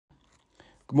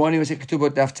Good morning, we say Ketubot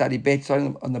Daf Tzadi Bet,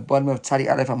 starting on the bottom of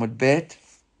Tzadi Aleph Amud Bet.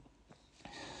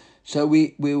 So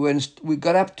we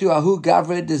got up to Ahu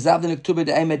Gavred Dezavdin Ketubot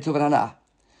De'emet Tuvat Hana.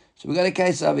 So we got a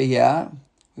case over here.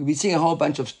 We've been seeing a whole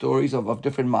bunch of stories of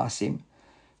different Masim.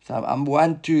 So I'm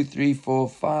 1, 2, 3, 4,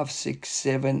 5, 6,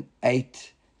 7,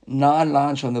 8, 9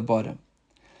 lines from the bottom.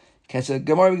 Okay, so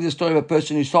Gemara gives the story of a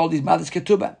person who sold his mother's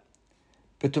ketubah.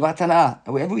 B'tuvat hana.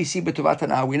 And whenever we see b'tuvat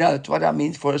hana, we know that what that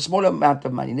means for a small amount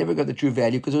of money. Never got the true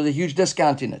value because there was a huge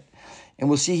discount in it. And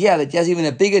we'll see here that he has even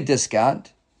a bigger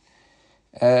discount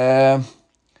because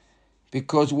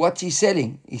what's he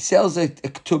selling? He sells a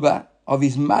ketubah of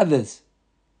his mother's,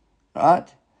 right?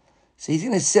 So he's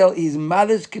going to sell his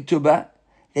mother's ketubah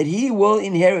that he will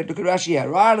inherit. Look at Rashi here,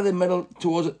 right at the middle,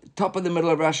 towards the top of the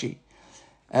middle of Rashi.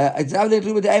 His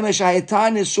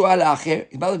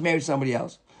mother married somebody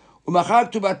else. And his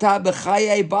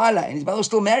mother was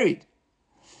still married.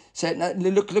 So now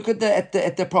look at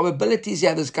the probabilities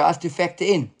here. This guy has to factor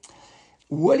in.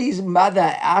 Will his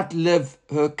mother outlive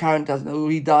her current husband? Will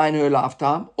he die in her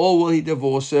lifetime, or will he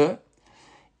divorce her?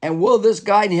 And will this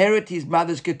guy inherit his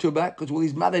mother's ketubah? Because will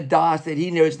his mother die so that he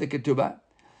inherits the ketubah?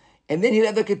 And then he'll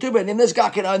have the ketubah, and then this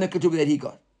guy can own the ketubah that he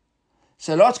got.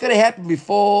 So what's going to happen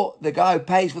before the guy who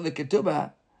pays for the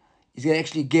ketubah is going to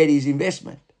actually get his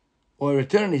investment or a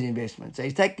return on his investment? So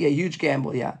he's taking a huge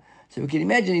gamble here. So we can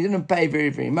imagine he didn't pay very,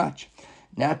 very much.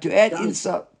 Now to add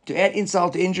insult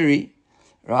to injury,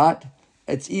 right?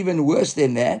 It's even worse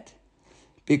than that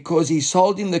because he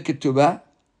sold him the ketubah.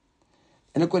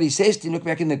 And look what he says to him. Look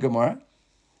back in the Gemara.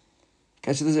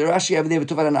 Okay, so there's a Rashi over there, but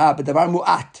davar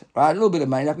mu'at, right? A little bit of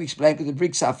money, like we explained, because the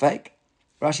bricks are fake.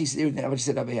 Rashi said everything I've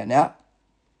said over here now.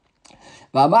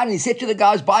 And he said to the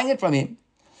guy who's buying it from him,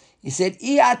 he said,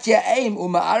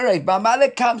 my mother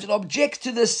comes and objects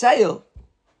to the sale.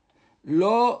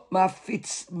 Lo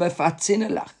mafatzin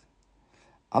alach.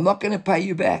 I'm not going to pay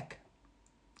you back.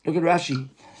 Look at Rashi.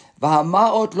 I'm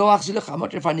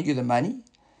not refunding you the money.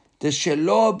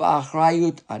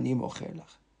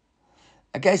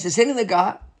 Okay, so sending the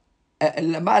guy a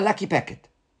lucky packet.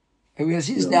 And we're going to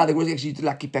see this now. They was actually used the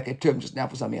lucky packet term just now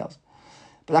for something else.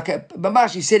 But like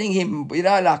Mamash, he's sending him,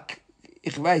 like,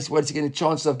 what's he getting a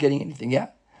chance of getting anything, yeah?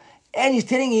 And he's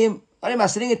telling him, I'm not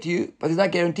sending it to you, but there's no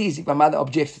guarantees if my mother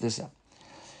objects to this.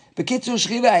 His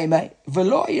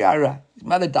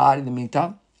mother died in the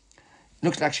meantime.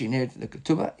 Looks like she inherited the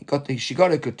ketubah. She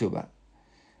got a ketubah,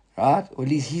 right? Or at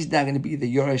least he's now going to be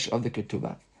the yoresh of the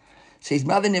ketubah. So his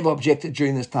mother never objected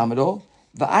during this time at all.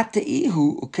 And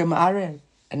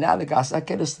now the guy said,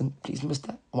 okay, listen, please,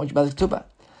 mister, I want your mother's ketubah.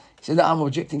 He said, no, I'm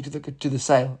objecting to the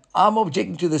sale. I'm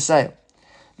objecting to the sale.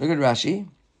 Look at Rashi.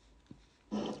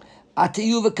 I'm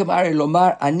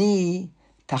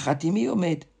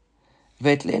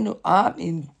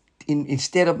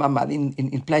instead of my mother,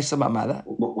 in place of my mother.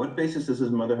 What basis does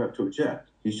his mother have to object?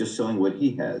 He's just selling what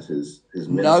he has, his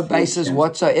no basis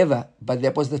whatsoever, but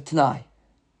that was the Tanai.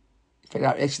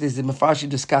 Actually, there's the Mepharshim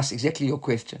discuss exactly your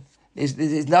question.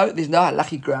 There's no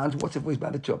lucky grounds whatsoever for his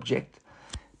mother to object,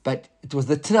 but it was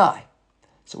the Tanai.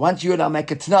 So once you and I make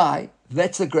a Tanai,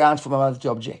 that's the grounds for my mother to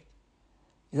object.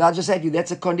 And I just said to you,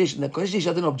 that's a condition. The condition is she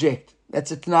doesn't object.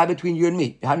 That's a Tanai between you and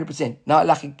me, 100%. No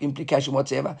lucky implication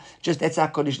whatsoever. Just that's our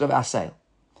condition of our sale.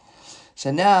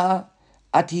 So now,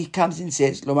 he comes and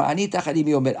says,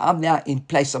 I'm now in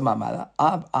place of my mother.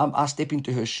 I step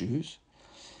into her shoes.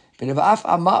 I'm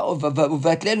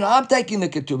taking the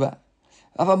ketubah.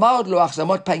 I'm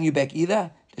not paying you back either.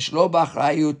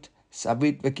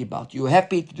 You're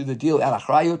happy to do the deal al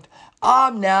achrayut.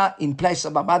 I'm now in place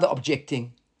of my mother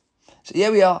objecting. So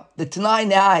here we are. The Tanai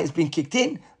now has been kicked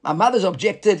in. My mother's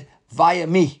objected via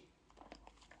me.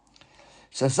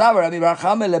 So Rabbi Bar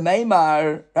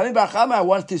Chama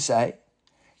wants to say,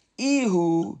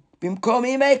 Ihu bimkom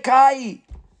imekai.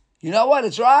 You know what?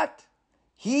 It's right.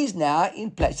 He's now in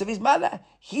place of his mother.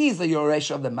 He's the Yoresh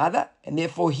of the mother, and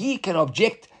therefore he can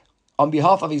object on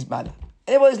behalf of his mother.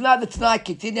 And there's no the Tanai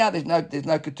kicked in now. There's no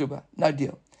ketubah, no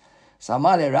deal. So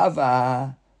Amale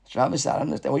Rava, Rava said, I don't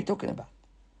understand what you're talking about.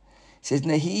 He says,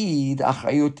 Nahi the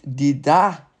achrayut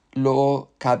dida lo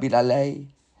kabil alei. He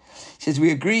says, we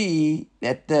agree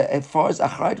that as far as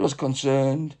achrayut was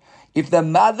concerned, if the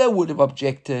mother would have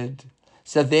objected,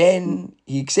 so then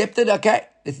he accepted, okay,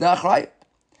 it's no achrayut.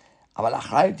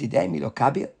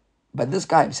 But this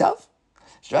guy himself,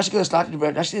 so Rashi goes slightly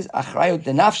different. Rashi says, achrayut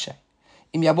denafshe.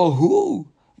 Im yabo hu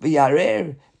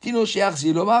v'yarer tinu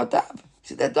she'achzilu ma'otav. He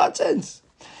said, that's nonsense.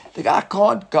 The guy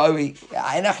can't go. If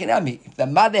the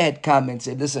mother had come and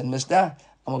said, listen, mister,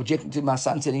 I'm objecting to my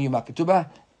son sending you my ketubah,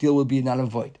 deal will be null and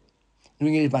void. And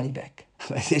we get his money back.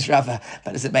 Says Rava,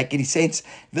 but does it make any sense?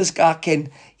 This guy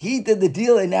he did the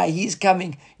deal and now he's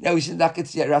coming. He said, like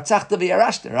it's Ratzachta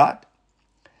v'yarashta, right?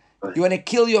 You want to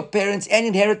kill your parents and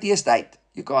inherit the estate.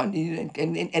 You can't,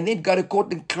 and then go to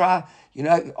court and cry,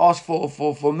 ask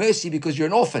for mercy because you're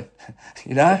an orphan.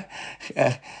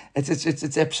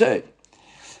 It's absurd.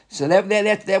 So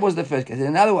that was the first case.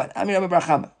 Another one, Amir Rabbi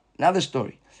Brachama, another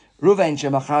story. Ruvain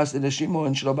shemachas the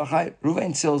Shimon shelo b'chayot.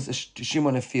 Ruvain sells to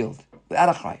Shimon a field without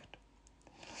a chayot.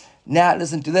 Now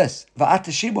listen to this.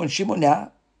 Va'at Shimon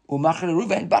now u'machar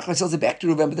Ruvain b'chayot sells it back to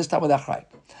Ruvain, but this time without chayot.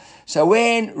 So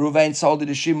when Ruvain sold it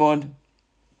to Shimon,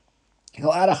 he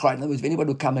got out of chayot. In other words, if anybody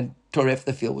would come and toref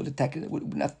the field, would attack it,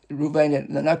 Ruvain had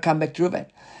no come back to Ruvain.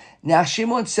 Now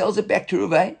Shimon sells it back to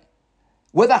Ruvain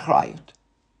with a chayot.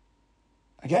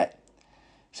 Okay?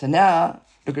 So now,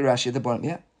 look at Rashi at the bottom,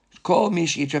 yeah? Call me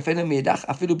shitrafenu miyadach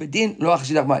afilu bedin lo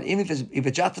achzidach mal. Even if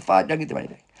it's justified, don't get the money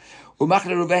back.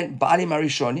 Umachar Ruvain ba'alim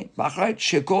harishoni b'achrayot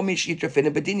shekol mi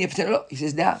shitrafenu bedin yiften lo. He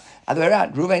says now, other way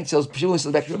around, Ruvain sells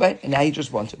back to Ruvain, and now he's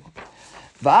responsible.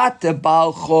 V'at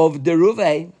ba'al chov de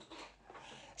Ruvain.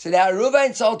 So now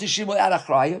Ruvain sold to Shimon at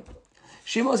achrayot.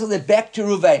 Shimon sells it back to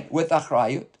Ruvain with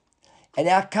achrayot. And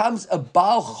now comes a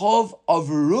ba'al chov of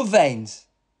Ruvain's.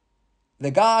 The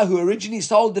guy who originally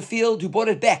sold the field, who bought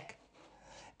it back.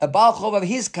 A Baal Chov of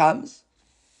his comes.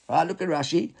 Right, look at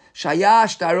Rashi.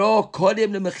 Shayash taro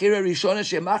kodim lemechira rishona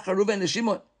shemachar Ruvain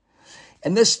leShimon.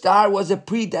 And this star was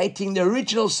predating the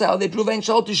original sale that Ruvain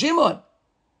sold to Shimon.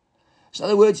 So in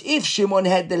other words, if Shimon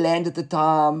had the land at the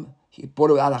time, he bought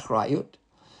it without achrayut,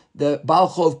 the Baal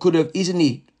Chov could have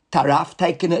easily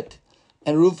taken it,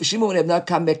 and Shimon would have not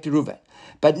come back to Ruvain.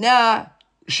 But now,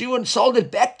 Shimon sold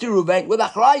it back to Ruvain with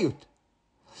achrayut.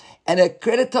 And a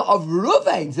creditor of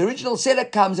Ruvain's, the original seller,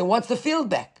 comes and wants the field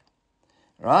back.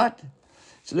 Right?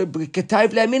 So look,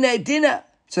 Ketayv Lamina Dina.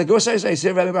 So go, sorry,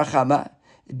 Rabbi Brachama.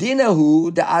 Dina who,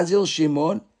 the Azil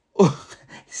Shimon,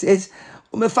 says,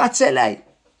 Umefatzelei.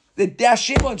 The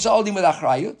Shimon sold him with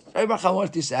achrayut. Rabbi Brachama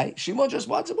wanted to say, Shimon's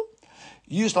responsible.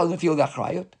 You sold him the field with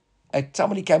achrayut.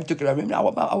 Somebody came to him, now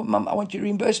I want you to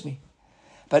reimburse me.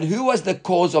 But who was the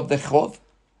cause of the chov?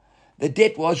 The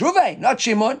debt was Ruvain, not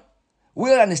Shimon.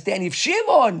 We'll understand if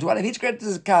Shimon, one of his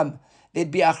creditors, come,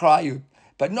 there'd be achrayut.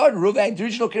 But not Ruvain's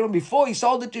original creditor before he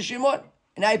sold it to Shimon.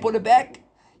 And now he put it back.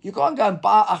 You can't go and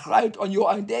buy achrayut on your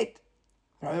own debt.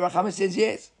 Rabbi Rachama says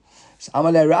yes. So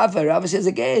Amalei Rava says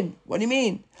again, what do you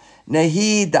mean?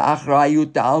 Nahi da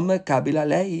achrayut alma kabil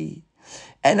alei.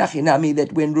 And achinami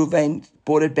that when Ruvain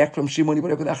bought it back from Shimon, he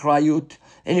bought it with achrayut.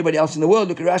 Anybody else in the world,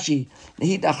 look at Rashi.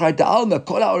 Nahi da achrayut alma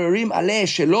kol ha'orerim alei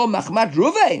shelo machmat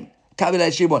Ruvain kabil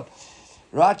alei Shimon.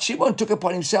 Right, Shimon took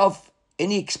upon himself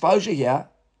any exposure here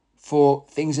for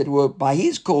things that were by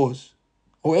his cause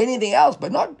or anything else,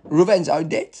 but not Ruvain's own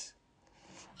debts.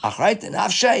 Achrayut and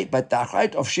Avshay, but the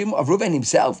achrayut of Shimon, of Ruvain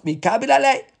himself, mikabil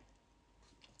alei.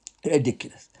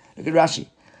 Ridiculous. Look at Rashi.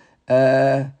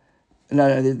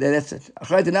 No, that's it.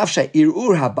 Achrayut and Avshay,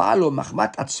 irur habalo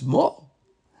machmat atzmo.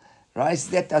 Right,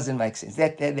 that doesn't make sense.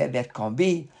 That can't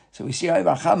be. So we see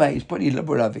Rabbi Chama is pretty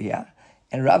liberal over here.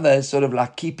 And Rava is sort of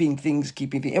like keeping things.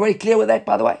 Everybody clear with that,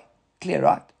 by the way? Clear,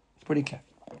 right? It's pretty clear.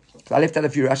 So I left out a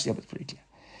few Rashi, but it's pretty clear.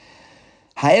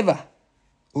 However,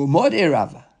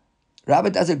 Rava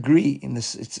does agree in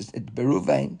this, it's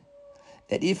Beruvain,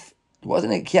 that if it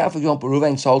wasn't a care, for example,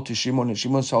 Ruvain sold to Shimon and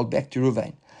Shimon sold back to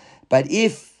Ruvain. But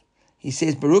if, he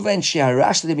says, Beruvain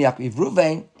she'arash l'em Yaakov, if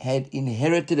Ruvain had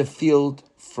inherited a field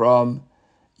from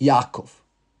Yaakov,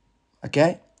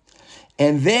 okay?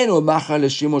 And then Umachar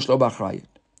l'Shimon shlo b'achrayut,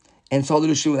 and sold it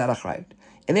to Shimon without achrayut.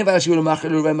 And then and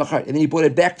then he bought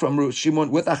it back from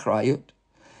Shimon with achrayut.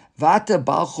 Vata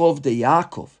balchov de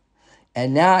Yaakov,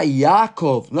 and now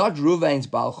Yaakov, not Ruvain's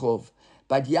balchov,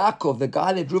 but Yaakov, the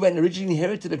guy that Ruvain originally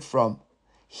inherited it from,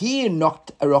 he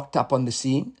rocked up on the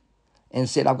scene and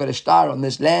said, "I've got a star on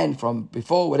this land from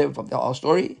before, whatever, from the whole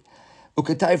story."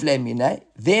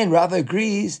 Then Rava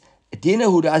agrees.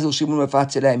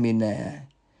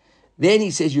 Then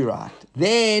he says, you're right.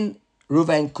 Then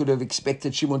Ruvain could have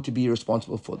expected Shimon to be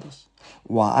responsible for this.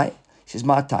 Why? He says,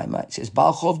 my time. He says,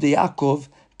 Balchov de Yaakov,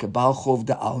 ke Balchov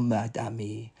de Alma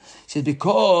Dami. He says,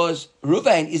 because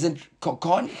Ruvain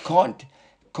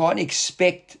can't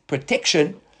expect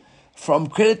protection from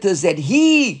creditors that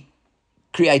he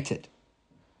created.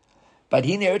 But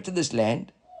he inherited this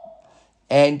land,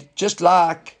 and just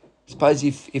like, suppose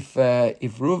if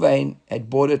Ruvain had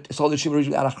bought it, sold it to Shimon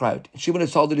originally out of achrayut, Shimon had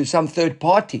sold it to some third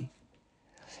party,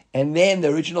 and then the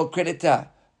original creditor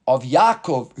of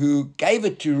Yaakov, who gave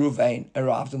it to Ruvain,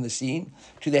 arrived on the scene,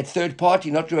 to that third party,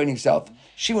 not Ruvain himself,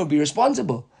 Shimon would be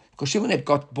responsible. Because Shimon had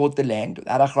bought the land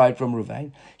without achrayut from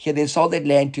Ruvain. He had then sold that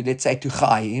land to, let's say, to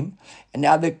Chaim, and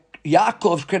now the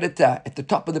Yaakov's creditor at the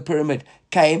top of the pyramid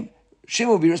came.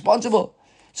 Shimon will be responsible.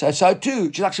 So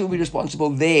too, just like Shimon will be responsible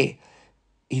there,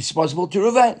 he's responsible to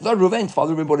Ruvain. Not Ruvain's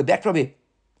father. Ruvain bought it back from him.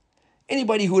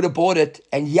 Anybody who would have bought it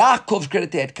and Yaakov's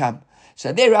creditor had come.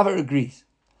 So there Rava agrees.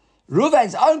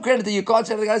 Ruvain's own creditor, you can't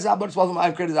say, I'm not responsible for my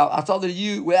own creditors. I told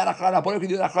you without achrayut, I bought it with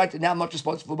you without achrayut, and now I'm not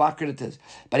responsible for my creditors.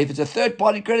 But if it's a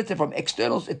third-party creditor from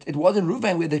externals, it wasn't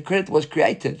Ruvain where the credit was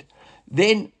created,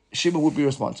 then Shimon would be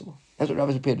responsible. That's what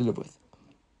Rava is prepared to live with.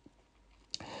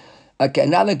 Okay,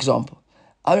 another example.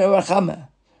 Ruvain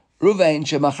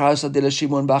shemachar sadeh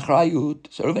Shimon b'achrayut.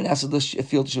 So Ruvain has the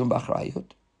field to Shimon b'achrayut.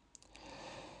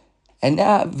 And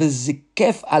now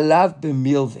v'zikef alav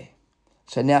b'milveh.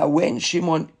 So now when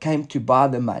Shimon came to buy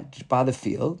the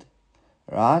field,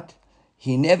 right,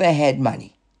 he never had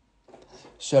money.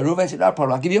 So Reuven said, no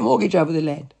problem, I'll give you a mortgage over the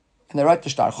land. And they wrote the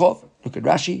Shtar Chov, look at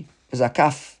Rashi,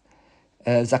 Zakaf,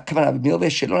 Zakavan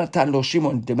Abimilveh, Shelon Natan Lo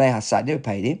Shimon Demei Hasad, never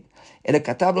paid him. Ele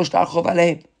Katav Lo Shtar Chov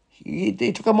Aleim.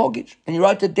 He took a mortgage, and he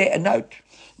wrote a note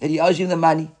that he owes him the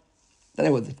money. I don't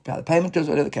know what the payment was,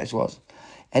 whatever the case was.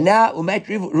 And now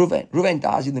Reuven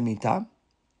dies in the meantime.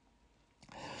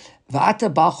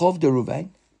 V'ata ba'chov de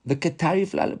Reuven,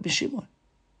 v'ketarif la b'Shimon.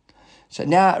 So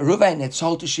now Reuven had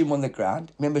sold to Shimon the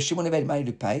ground. Remember, Shimon never had money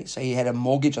to pay, so he had a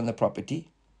mortgage on the property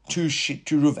to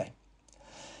Reuven.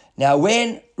 Now,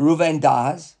 when Reuven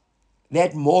dies,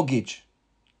 that mortgage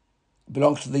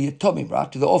belongs to the Yatomim, right?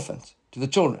 To the orphans, to the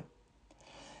children.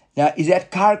 Now, is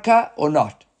that karka or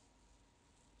not?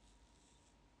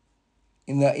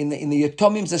 In the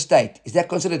Yatomim's estate, is that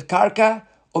considered karka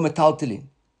or metaltalin?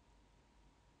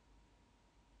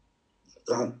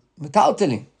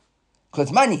 Metaltalin, because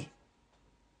it's money.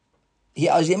 He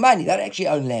owes you money. They don't actually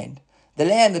own land. The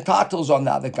land, the title's on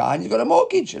the other guy, and he's got a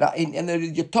mortgage. And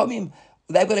the Yatomim,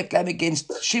 they've got a claim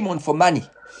against Shimon for money,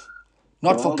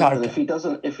 not for karka.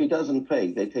 If he doesn't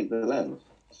pay, they take the land.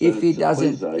 So if he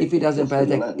doesn't pay,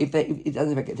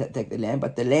 take the land,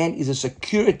 but the land is a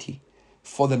security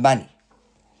for the money.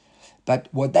 But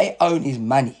what they own is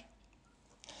money.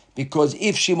 Because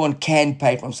if Shimon can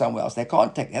pay from somewhere else, they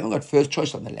can't take. They haven't got first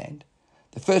choice on the land.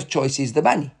 The first choice is the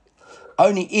money.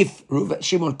 Only if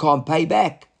Shimon can't pay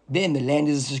back, then the land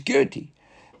is a security.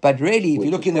 But really, if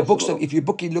you look in the books,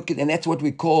 and that's what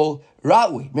we call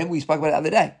Ra'ui. Remember we spoke about it the other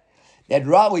day. That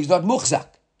Ra'ui is not Muchzak.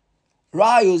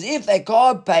 Ra'ui is if they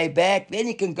can't pay back, then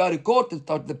he can go to court and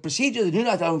start the procedure that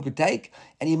Hunat could take,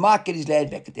 and he might get his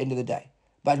land back at the end of the day.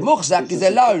 But Muchzak is a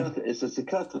loan. It's a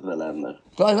zakat of the land there.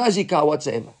 No zikah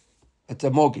whatsoever. It's a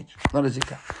mortgage, not a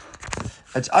zikah.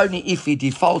 It's only if he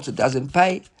defaults, it doesn't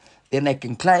pay, then they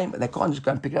can claim. They can't just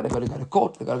go and pick it up. They've got to go to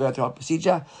court. They've got to go through a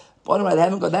procedure. Bottom line, they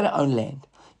haven't got their own land.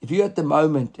 If you at the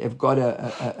moment have got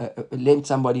to lend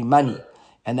somebody money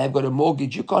and they've got a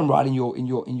mortgage, you can't write in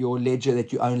your ledger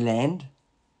that you own land.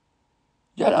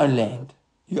 You don't own land.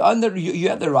 You own you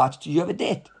have the right to. You have a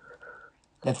debt.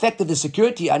 The fact that the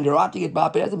security underwriting it by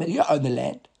it doesn't mean you don't own the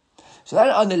land. So they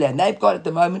don't own the land. They've got at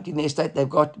the moment in their estate, they've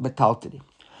got metaltalin.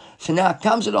 So now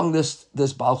comes along this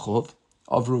Balchov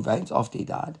of Reuven's after he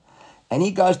died, and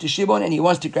he goes to Shimon and he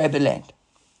wants to grab the land,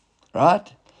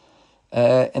 right?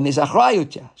 And there's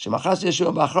achrayut here. Shemachas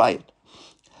Shimon b'achrayut.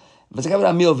 V'zakav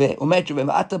milveh umet Reuven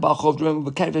v'ata Balchov Reuven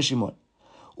v'karev Shimon.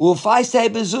 U'faisei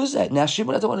bezuzah. Now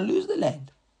Shimon doesn't want to lose the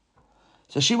land,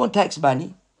 so Shimon takes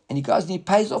money and he goes and he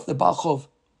pays off the Balchov,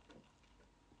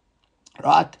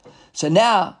 right? So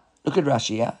now look at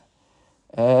Rashi here.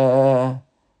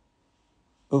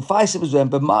 The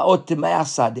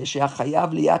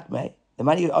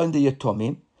money you own the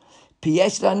Yatomim, he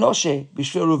says to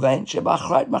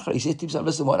himself,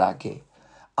 listen, what I care.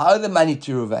 I owe the money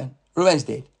to Reuven. Reuven's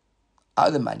dead. I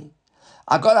owe the money.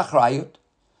 I got achrayut.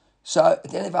 So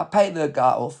then if I pay the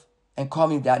guy off and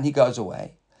calm him down, he goes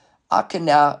away. I can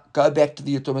now go back to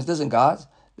the Yatomim. Listen, guys,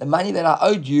 the money that I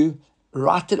owed you,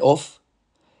 write it off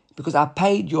because I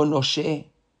paid your noshe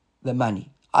the money.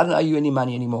 I don't owe you any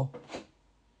money anymore.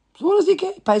 So what does he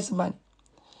care? He pays the money.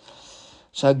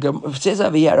 So it says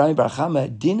over here, Rami Barachama,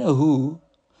 Dinahu,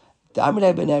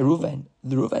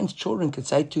 the Reuven's children could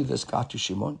say to this guy, to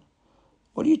Shimon,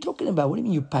 what are you talking about? What do you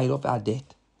mean you paid off our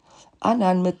debt?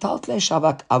 Anan metaltle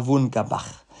shavak avun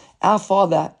gabach. Our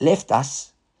father left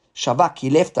us, shavak, he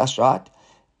left us, right?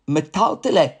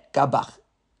 Metaltle gabach.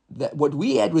 What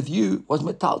we had with you was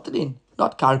metaltelin,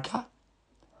 not karka.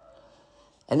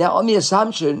 And now on the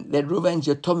assumption that Reuven's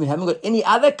Yatomim haven't got any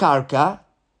other karka,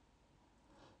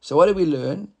 so what do we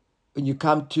learn? When you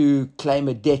come to claim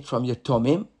a debt from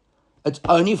Yatomim, it's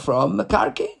only from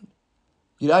Mekarkin.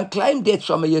 You don't claim debts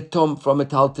from a yatom, from a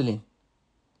taltalin.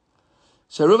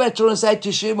 So Reuven turned and said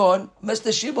to Shimon,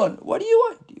 Mr. Shimon, what do you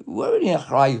want? We're in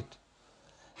achrayut.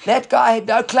 That guy had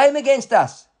no claim against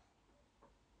us.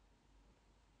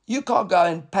 You can't go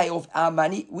and pay off our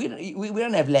money. We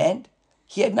don't have land.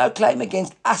 He had no claim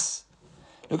against us.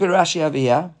 Look at Rashi over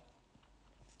here.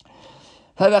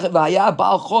 And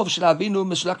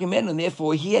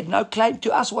therefore, he had no claim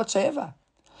to us whatsoever.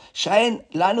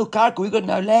 We got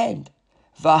no land.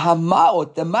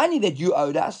 The money that you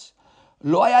owed us,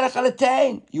 you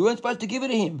weren't supposed to give it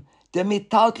to him.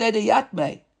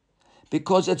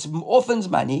 Because it's orphans'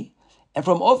 money, and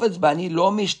from orphans' money,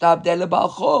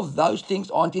 those things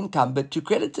aren't encumbered to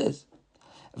creditors.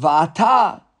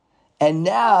 And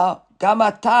now,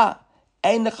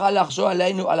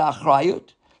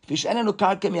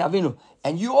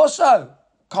 and you also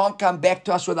can't come back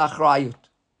to us with achrayut.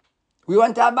 We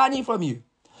want our money from you.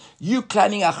 You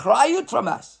claiming achrayut from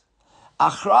us.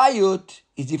 Achrayut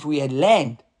is if we had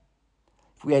land.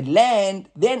 If we had land,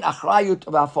 then achrayut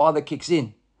of our father kicks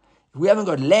in. If we haven't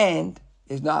got land,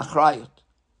 there's no achrayut.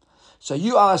 So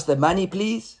you owe us the money,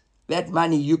 please. That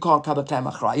money you can't come and claim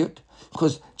achrayut,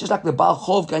 because just like the Baal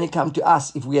Chov going to come to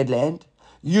us if we had land,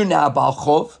 you now Baal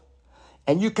Chov,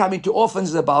 and you coming to orphans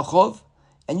as a Baal Chov,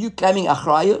 and you claiming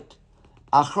achrayut.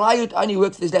 Achrayut only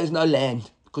works if there's no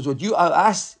land, because what you owe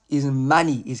us is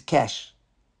money, is cash.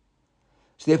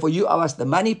 So therefore you owe us the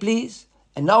money, please,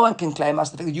 and no one can claim us.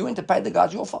 The fact that you went to pay the guy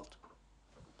is your fault.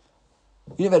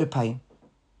 You never had to pay him.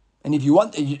 And if you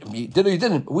want, you did or you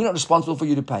didn't, but we're not responsible for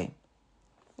you to pay him.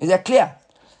 Is that clear?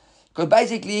 Because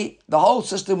basically, the whole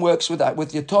system works with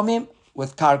Yatomim,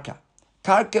 with Karka.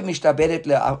 Karka mishtaberet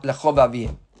lechov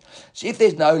avim. So if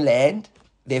there's no land,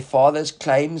 their father's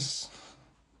claims,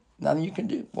 nothing you can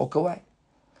do. Walk away.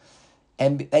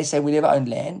 And they say, we never owned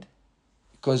land,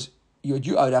 because what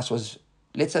you owed us was,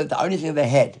 let's say the only thing they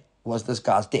had was this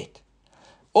guy's debt.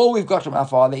 All we've got from our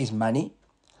father is money.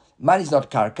 Money's not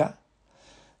Karka.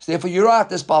 So therefore, you're right,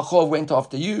 this Baal Chov went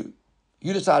after you.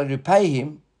 You decided to pay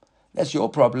him. That's your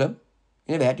problem.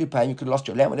 You never had to pay him. You could have lost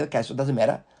your land, whatever the case, so it doesn't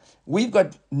matter. We've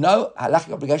got no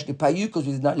halachic obligation to pay you because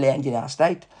there's no land in our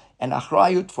state. And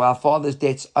achrayut for our father's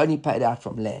debts only paid out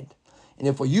from land. And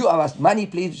therefore, you owe us money,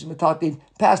 please,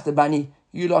 pass the money.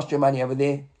 You lost your money over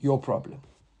there. Your problem.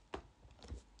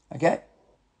 Okay?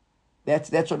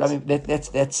 That's what I mean.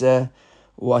 That's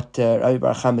what Rabbi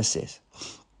Bar Chama says.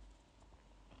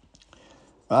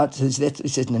 Right? So he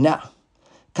says, now,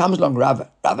 comes along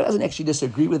Rava. Rava doesn't actually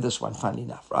disagree with this one, funnily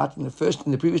enough, right? In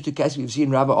the previous two cases, we've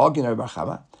seen Rava arguing over Bar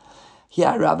Chama.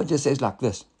 Here, Rava just says like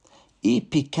this.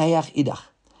 If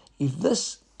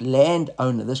this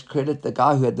landowner, this credit, the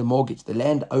guy who had the mortgage, the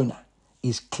landowner,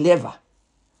 is clever,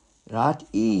 right?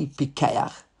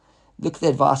 Look at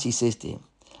that verse he says to him.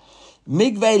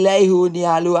 He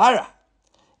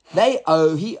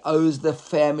owes the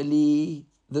family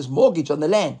this mortgage on the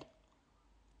land.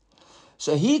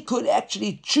 So he could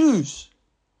actually choose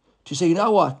to say, you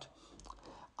know what?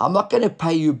 I'm not going to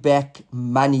pay you back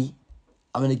money.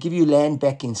 I'm going to give you land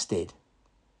back instead.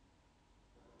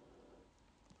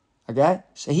 Okay?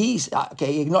 So he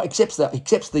accepts the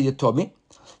Yatomi.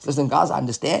 So listen, guys, I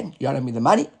understand. You don't owe me the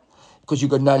money because you've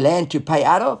got no land to pay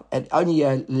out of, and only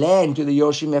land do the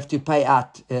Yoshim have to pay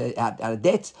out of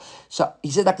debts. So he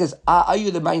said like this, I owe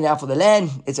you the money now for the land.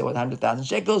 It's worth 100,000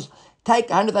 shekels. Take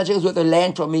 100,000 shekels worth of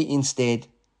land from me instead.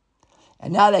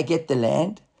 And now they get the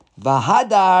land.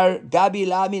 Vahadar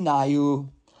Gabila Minayu.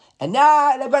 And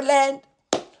now they've got land.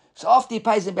 So after he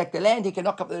pays them back the land, he can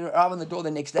knock up the Rav on the door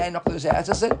the next day and knock on the door and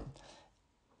say, listen,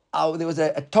 there was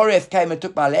a Toref came and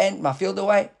took my land, my field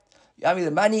away. You owe me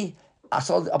the money. I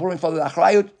brought my father the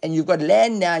achrayut, and you've got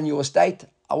land now in your estate.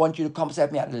 I want you to compensate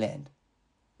me out of the land.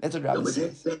 That's what Rav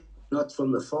says. Not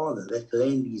from the father. That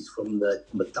land is from the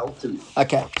Metalton.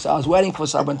 Okay, so I was waiting for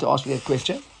someone to ask me that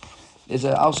question.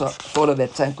 I also thought of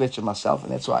that same question myself,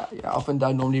 and that's why I often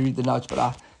don't normally read the notes,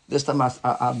 but this time I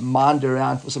mined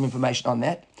around for some information on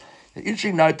that. An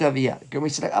interesting note over here. We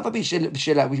learned on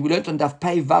Daf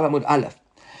Pei Vav Amud Aleph.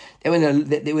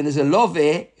 When there's a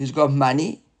lover who's got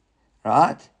money,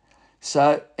 right?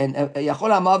 So, and he's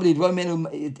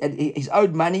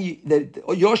owed money, the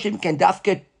Yoshim can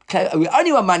dafke. We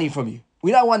only want money from you.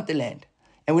 We don't want the land.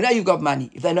 And we know you've got money,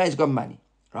 if they know he's got money.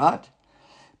 Right?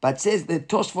 But it says the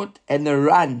Tosfot and the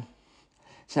Ran.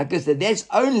 So that's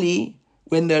only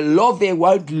when the Loveh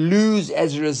won't lose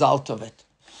as a result of it.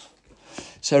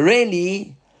 So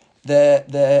really,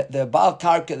 the Baal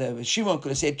Karka, the Shimon could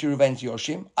have said to Reuven's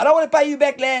Yoshim, I don't want to pay you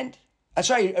back land.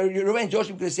 Reuven's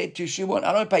Yoshim could have said to Shimon, I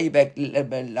don't want to pay you back. We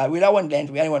don't want land,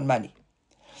 we only want money.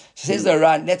 So says the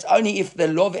Ran, that's only if the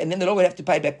law, and then the law would have to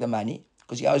pay back the money,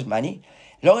 because he owes money,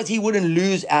 as long as he wouldn't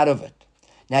lose out of it.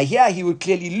 Now here he would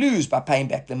clearly lose by paying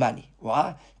back the money.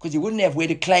 Why? Because he wouldn't have where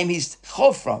to claim his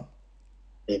chov from.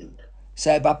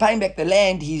 So by paying back the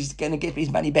land, he's going to get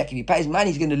his money back. If he pays money,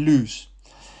 he's going to lose.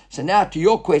 So now to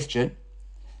your question,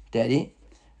 Daddy,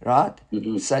 right?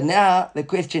 Mm-hmm. So now the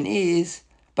question is,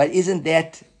 but isn't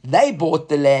that they bought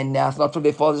the land now? It's not from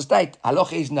their father's estate.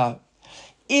 Halacha is no.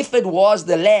 If it was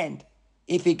the land,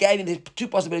 if he gave him, there's two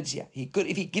possibilities here. He could,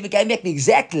 if he gave back the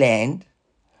exact land,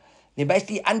 then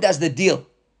basically undoes the deal.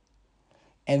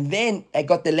 And then they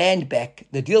got the land back.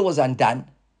 The deal was undone.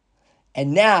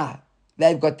 And now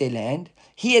they've got their land.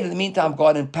 He had in the meantime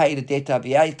gone and paid the debt over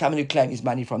here. He's coming to claim his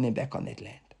money from them back on that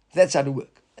land. That's how it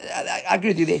works. I agree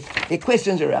with you there. There are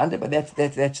questions around it, but that's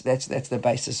the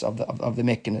basis of the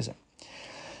mechanism.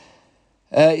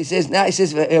 He says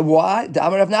why? The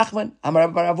Amar Rav Nachman, Amar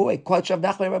Rav Baravoi, quote Rav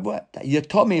Nachman Rav Baravoi.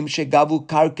 Yatomim shegavu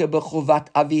karka b'chuvat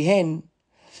avihen.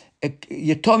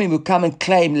 Yatomim who come and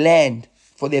claim land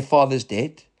for their father's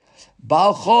debt.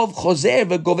 Baal chov chozer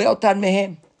v'goveh otan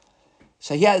mehem.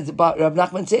 So here Rav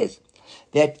Nachman says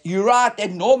that you're right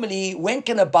that normally when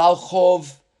can a Baal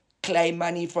chov claim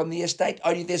money from the estate?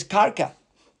 Only there's karka.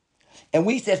 And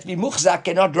we have to be muchzak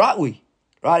and not ra'ui.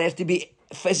 Right? It has to be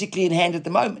physically in hand at the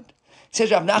moment. Says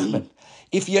Rav Nachman,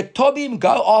 if your tobim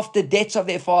go after debts of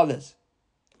their fathers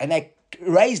and they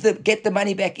get the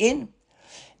money back in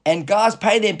and guys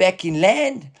pay them back in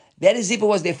land, that is if it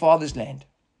was their father's land.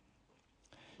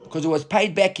 Because it was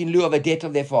paid back in lieu of a debt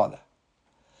of their father.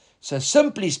 So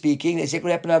simply speaking, that's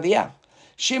what happened over here.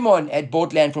 Shimon had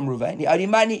bought land from Reuven. He owed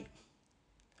him money.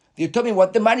 The Yatomim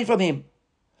want the money from him.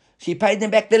 So he paid them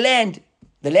back the land.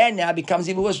 The land now becomes,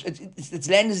 if it was, it's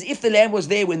land as if the land was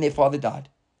there when their father died.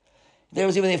 If there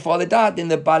was when their father died, then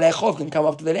the Baalei Chov can come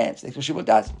after the land. So that's what Shimon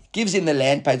does. Gives him the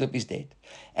land, pays up his debt.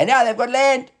 And now they've got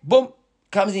land. Boom.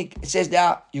 Comes in, says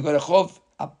now, you got a Chov.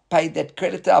 I paid that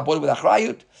creditor. I bought it with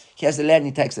Achrayut. He has the land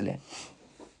and he takes the land.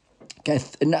 Okay,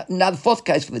 now the fourth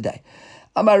case for the day.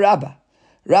 Amar Rabba.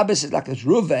 Rabba says like this,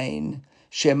 Ruvain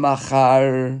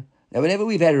Shemachar. Now whenever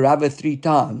we've had Rabba 3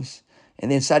 times,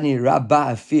 and then suddenly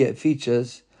Rabba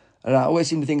features, and I always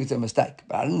seem to think it's a mistake,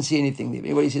 but I didn't see anything there.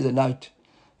 Everybody sees a note.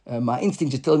 My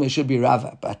instinct is telling me it should be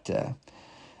Rava, but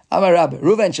Amar Rabba.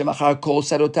 Ruvain Shemachar called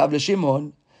Sadotav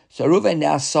Shimon. So Ruvain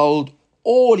now sold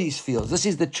all his fields. This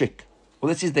is the trick. Well,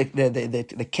 this is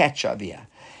the catch over here.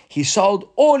 He sold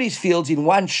all his fields in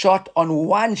one shot on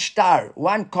one star,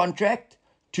 one contract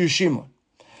to Shimon.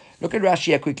 Look at Rashi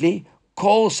here quickly.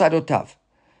 Kol Sadotav.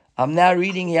 I'm now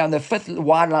reading here on the 5th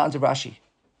wide lines of Rashi.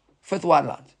 5th wide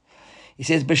lines. He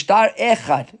says, B'shtar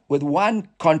echad, with one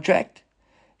contract.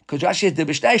 Because Rashi says, the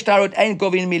B'shtar shtarot ein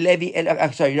govin mi Levi.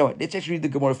 Sorry, you know what? Let's actually read the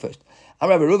Gemara first.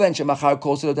 Amar Reuven shemachar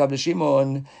kol Sadotav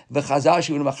l'Shimon, v'chazar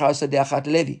Shimon machar sadeh achat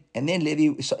Levi. And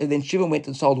then Shimon went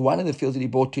and sold one of the fields that he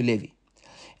bought to Levi.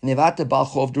 And Nevata Baal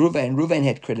Chov Reuven. Reuven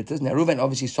had creditors. Now Reuven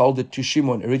obviously sold it to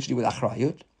Shimon originally with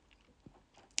Achrayut.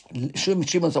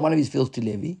 Shimon sold one of his fields to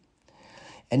Levi.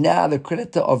 And now the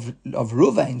creditor of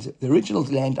Reuven's, the original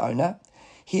landowner,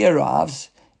 he arrives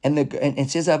and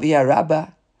says over here, Rabbah,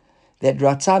 that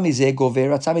Ratzah mizeh goveh,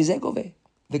 Ratzah mizeh goveh.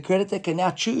 The creditor can now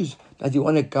choose. Does he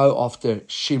want to go after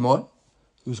Shimon,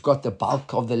 who's got the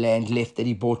bulk of the land left that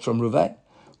he bought from Reuven,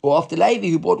 or after Levi,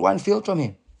 who bought one field from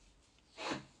him?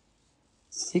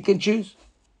 He can choose.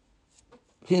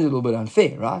 Seems a little bit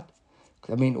unfair, right?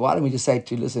 I mean, why don't we just say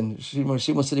to, listen, Shimon's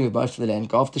sitting with most of the land,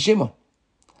 go after Shimon.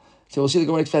 So we'll see the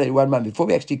Gemara explain that in one moment. Before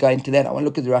we actually go into that, I want to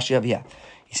look at the Rashi over here.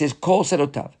 He says, Kol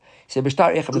Sadotav. He said,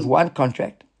 B'shtar echad with one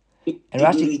contract. And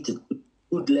Rashi...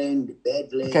 Good land,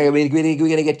 bad land. Okay, we're going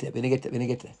to get to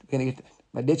that.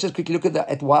 But let's just quickly look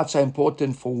at why it's so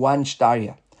important for one star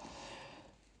here.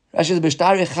 Rashi says,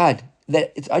 B'shtar echad.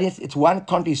 That it's one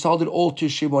contract. He sold it all to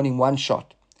Shimon in one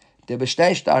shot. The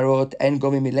b'shtei shtarot ein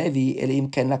govim miLevi elim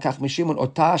ken lakach mishimon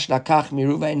otash lakach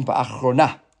miReuven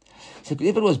ba'achrona. So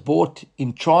if it was bought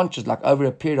in tranches, like over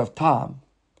a period of time,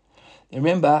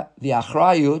 remember the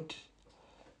achrayut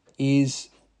is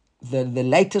the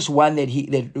latest one that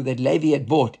Levi had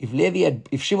bought.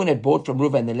 If Shimon had bought from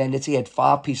Reuven the land, let's say he had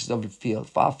 5 pieces of the field,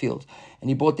 5 fields, and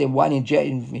he bought them one in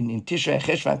Tishrei,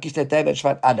 Cheshvan, Kislev, Tevet,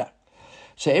 Shvat, Adar.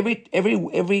 So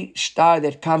every star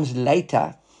that comes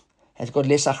later has got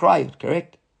less achrayut,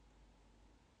 correct?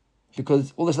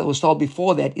 Because all the stuff that was sold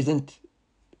before that isn't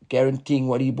guaranteeing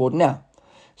what he bought now.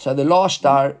 So the last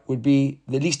star would be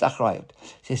the least achrayut.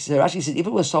 So Rashi says, if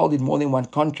it was sold in more than one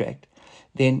contract,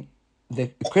 then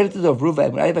the creditors of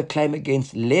Reuven would have a claim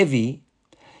against Levi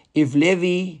if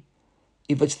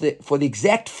it's for the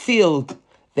exact field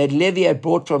that Levi had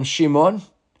bought from Shimon,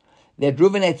 that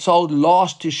Reuven had sold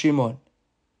last to Shimon,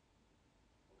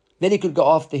 then he could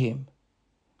go after him,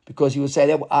 because he would say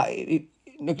that.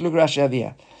 Look Rashi over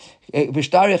here. In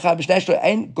other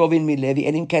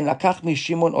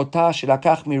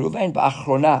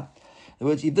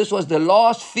words, if this was the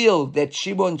last field that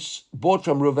Shimon bought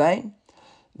from Reuven,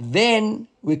 then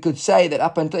we could say that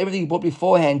up until everything he bought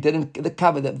beforehand didn't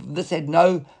cover that. This had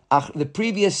no, the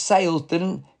previous sales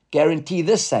didn't guarantee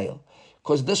this sale,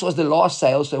 because this was the last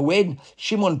sale. So when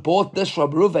Shimon bought this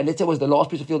from Reuven, let's say it was the last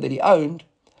piece of field that he owned,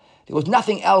 there was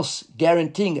nothing else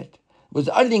guaranteeing it. It was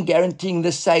the only thing guaranteeing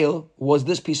this sale was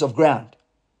this piece of ground.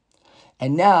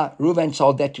 And now Reuven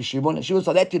sold that to Shimon, and Shimon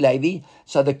sold that to Levi.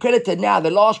 So the creditor now, the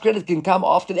last creditor can come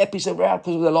after that piece of ground,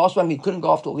 because of the last one, he couldn't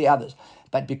go after all the others.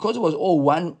 But because it was all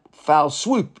one foul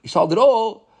swoop, he sold it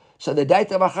all, so the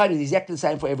date of Achad is exactly the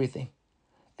same for everything.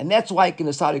 And that's why he can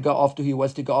decide to go after who he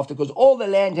wants to go after, because all the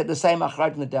land had the same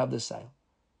Achad on the day of the sale.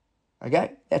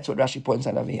 Okay? That's what Rashi points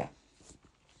out over here.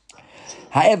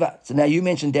 However, so now you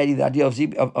mentioned, Daddy, the idea of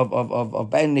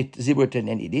Bainonit, Zibrit, and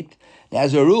Idit. Now,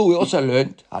 as a rule, we also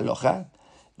learned, halacha,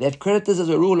 that creditors, as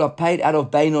a rule, are paid out of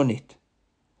Bainonit.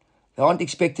 They aren't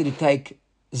expected to take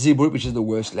Zibrit, which is the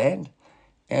worst land,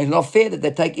 and it's not fair that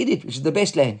they take Idit, which is the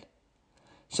best land.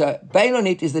 So,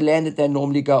 Bainonit is the land that they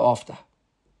normally go after.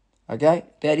 Okay?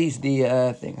 That is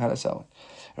the thing.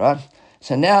 Right?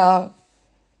 So now,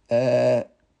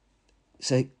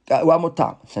 one more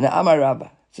time. So now, Amar Rabbah.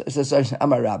 So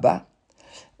Amar Rabbah,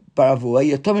 Baravua,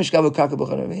 Yotomish Gavu Kaka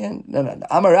Bukharavian. No.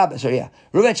 Amar Rabbah, sorry, yeah.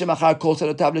 Reuven Shemachar called to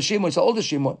the table Shimon, it's the older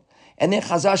Shimon. And then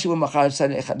Chazar Shimon Machar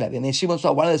said Echad Levi. And then Shimon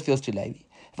saw one of those fields to Levi.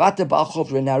 Vata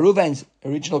Balchov, now Reuven's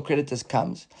original creditors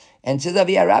comes and says,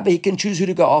 Avia Rabbah, he can choose who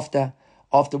to go after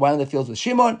one of the fields with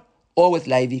Shimon or with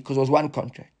Levi, because it was one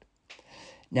contract.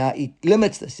 Now he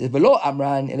limits this. He says, Velo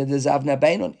Amran, and it is Avna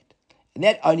Bain on it. And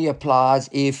that only applies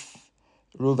if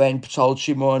Reuven sold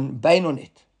Shimon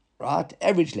Bainonit, right?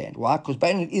 Average land. Why? Because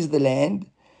Bainonit is the land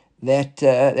that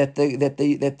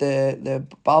the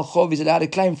Baal Chov is allowed to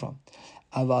claim from.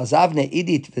 Aval Zavne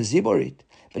Idit v'Ziborit.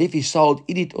 But if he sold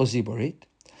Idit or Ziborit,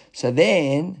 so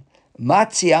then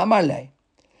Matzi Amalei,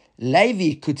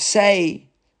 Levi could say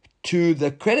to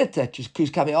the creditor who's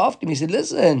coming after him, he said,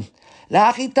 listen,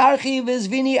 why did I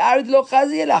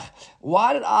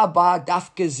buy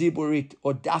Dafke Ziborit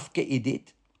or Dafke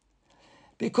Idit?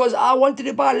 Because I wanted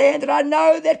to buy land that I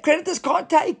know that creditors can't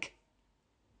take.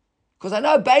 Because I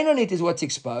know Bainonit is what's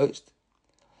exposed.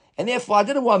 And therefore I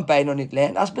didn't want Bainonit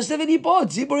land. I specifically bought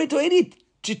Ziborit or Idit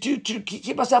to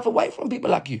keep myself away from people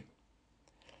like you.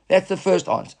 That's the first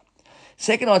answer.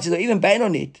 Second answer is that even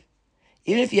Bainonit,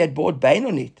 even if he had bought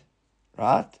Bainonit,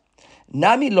 right?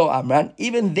 Nami lo Amran,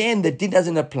 even then the din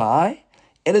doesn't apply.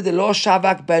 Ela de lo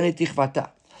shavak Bainonit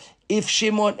tichvata. If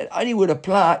Shimon, it only would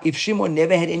apply if Shimon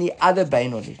never had any other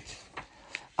Bainonit.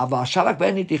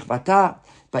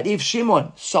 But if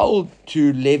Shimon sold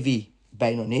to Levi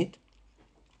Bainonit,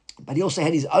 but he also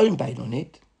had his own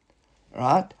Bainonit,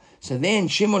 right? So then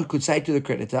Shimon could say to the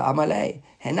creditor, Amalei,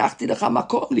 I left you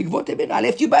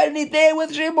Bainonit there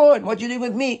with Shimon. What are you doing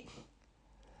with me?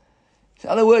 So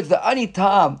in other words, the only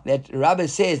time that Rabbah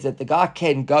says that the guy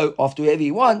can go after whoever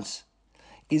he wants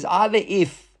is either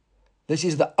if this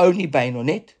is the only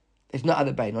Bainonit, there's no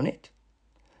other Bainonit,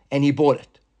 and he bought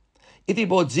it. If he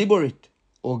bought Ziborit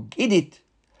or Idit,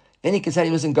 then he can say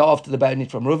he doesn't go after the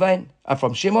Bainonit from Reuven,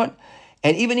 from Shimon.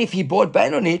 And even if he bought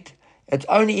Bainonit, it's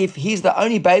only if he's the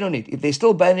only Bainonit. If there's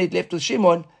still Bainonit left with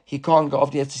Shimon, he can't go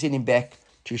after, he has to send him back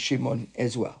to Shimon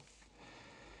as well.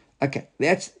 Okay,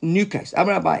 that's new case.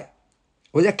 Amar Abaya.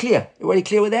 Was that clear? Everybody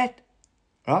clear with that?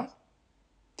 Right?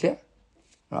 Clear?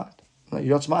 Right. No,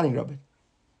 you're not smiling, Robert.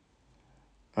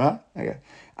 Right? Okay.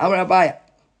 Amar Abaya.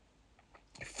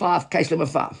 5, case number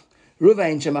 5.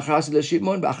 Reuven shemachar le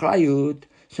Shimon b'achrayut.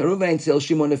 So Reuven sells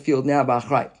Shimon a field now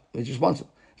b'achrayut. He's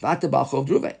responsible. V'ata b'achov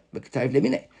Reuven b'ketav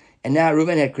lemine. And now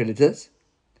Reuven had creditors,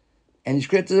 and his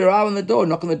creditors arrive on the door,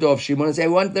 knock on the door of Shimon and say,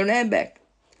 we want their land back.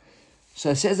 So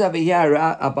it says over here,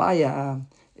 Abaya,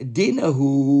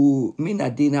 dinahu mina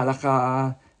din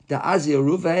halacha da'azir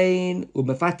Reuven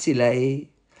u'mefatzilei,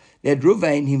 that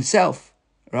Reuven himself,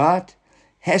 right,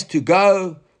 has to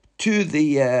go to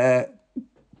the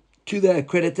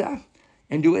creditor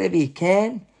and do whatever he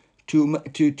can to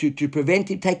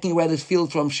prevent him taking away this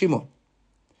field from Shimon.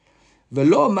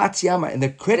 Velo matziyama, and the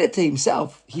creditor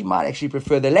himself, he might actually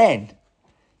prefer the land.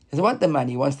 He doesn't want the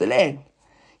money, he wants the land.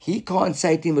 He can't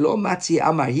say to him, Velo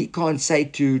matziyama, he can't say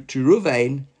to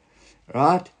Reuven,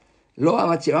 right? Lo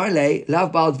amatziyale,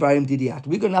 lav bal dvarim didiyat.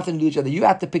 We got nothing to do with each other. You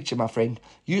out the picture, my friend.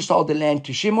 You sold the land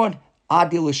to Shimon, I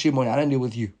deal with Shimon, I don't deal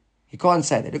with you. He can't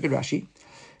say that. Look at Rashi.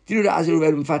 דין דעזי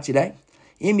ראובן מפצילאי,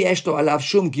 אם יש לו עליו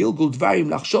שום גלגול דברים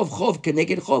לחשוב חוב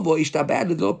כנגד חוב או השתבע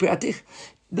לדלא פרעתיך.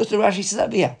 That's what Rashi says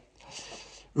over here.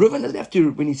 Reuven doesn't have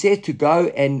to, when he says to go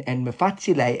and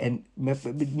mefatzilei, and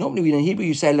normally in Hebrew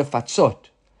you say lefatzot.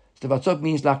 So lefatzot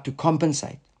means like to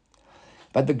compensate.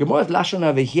 But the Gemara's lashon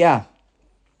over here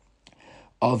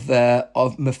of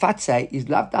mefatzei is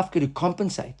lav dafka to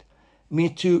compensate,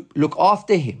 means to look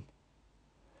after him.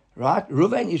 Right?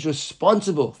 Reuven is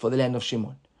responsible for the land of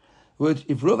Shimon.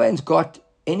 If Reuven's got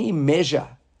any measure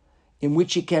in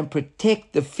which he can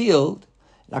protect the field,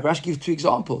 like Rashi gives two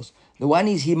examples. The one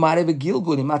is he might have a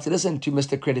gilgul. He might say, listen to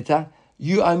Mr. Creditor,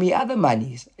 you owe me other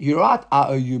monies. You're right, I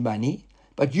owe you money,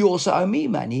 but you also owe me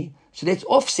money. So let's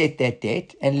offset that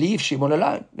debt and leave Shimon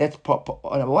alone. That's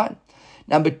number one.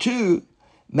 Number two,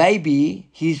 maybe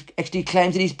he actually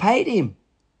claims that he's paid him.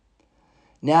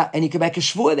 Now, and he can make a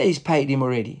shvur that he's paid him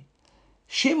already.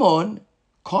 Shimon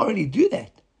can't really do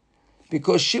that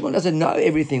because Shimon doesn't know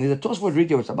everything. There's a Tosfot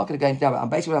read, which I'm not going to go into now, but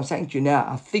basically what I'm saying to you now,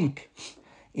 I think,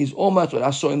 is almost what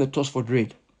I saw in the Tosfot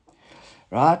read,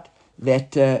 right?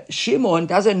 That Shimon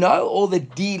doesn't know all the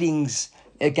dealings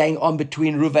going on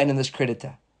between Reuven and this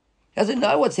creditor. He doesn't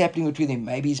know what's happening between them.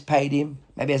 Maybe he's paid him,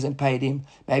 maybe he hasn't paid him,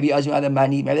 maybe he owes him other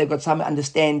money, maybe they've got some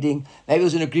understanding, maybe it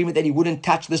was an agreement that he wouldn't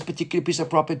touch this particular piece of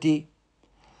property.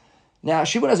 Now,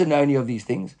 Shimon doesn't know any of these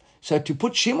things, so to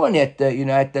put Shimon at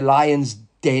the lion's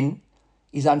den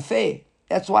is unfair.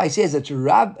 That's why he says that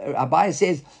Abaye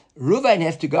says Reuven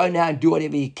has to go now and do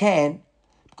whatever he can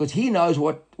because he knows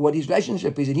what his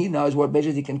relationship is and he knows what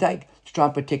measures he can take to try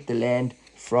and protect the land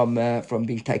from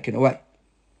being taken away.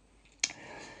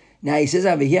 Now he says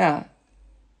over here,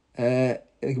 the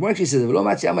Gemara actually says,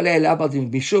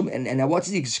 and what's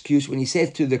his excuse when he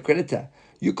says to the creditor,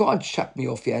 you can't shut me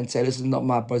off here and say, this is not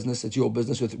my business, it's your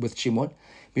business with Shimon.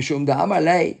 Mishum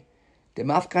da'amalei, the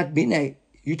mafkat bine,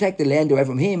 you take the land away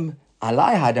from him,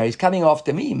 alai hadar, he's coming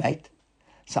after me, mate.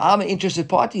 So I'm an interested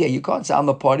party here. You can't say I'm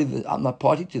not party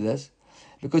to this,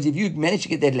 because if you manage to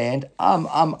get that land, I'm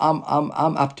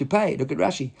up to pay. Look at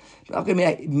Rashi. Okay,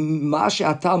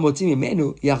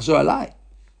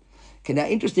 now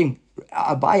interesting.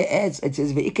 Abaye adds. It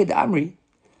says ve'iked amri.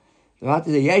 Right?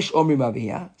 There's a yesh omrim over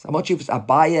here. So I'm not sure if it's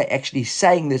Abaye actually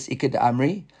saying this iked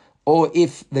amri, or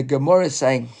if the Gemara is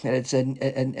saying that it's an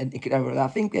iked amri. I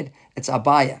think that it's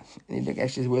Abaye. Actually,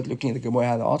 it's worth looking at the Gemara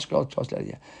how the article translated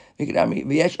here.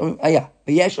 V'yesh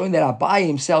omrim that Abaye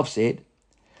himself said,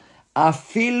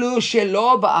 afilu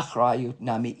shelo ba'achrayut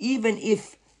nami. Even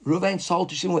if Reuven sold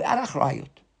to Shimon without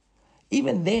achrayut,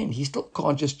 even then he still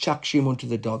can't just chuck Shimon to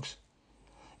the dogs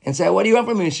and say, what do you want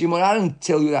from me, Shimon? I didn't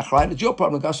tell you that achrayut. It's your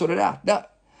problem. Go sort it out. No.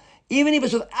 Even if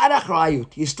it's without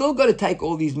achrayut, he's still got to take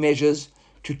all these measures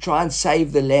to try and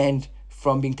save the land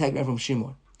from being taken away from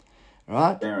Shimon.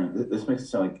 Right? Aaron, this makes it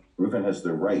sound like Reuven has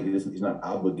the right. He's not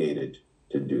obligated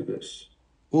to do this.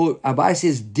 Well, Abaye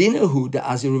says, dinahu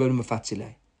da'azi Reuven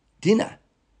mefatzilei. Dinner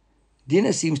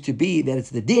seems to be that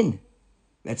it's the din.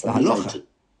 That's the halacha. He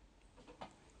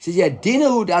says, yeah,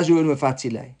 dinahu da'azi Reuven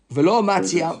mefatzilei. V'lo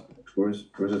matziam. Where's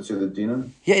it say the dinner?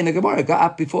 Yeah, in the Gemara. Go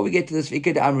up before we get to this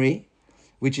Iked Amri,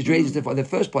 which is raised for the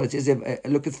first part. It says,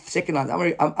 look at the second line.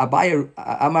 Amar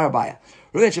Abaye.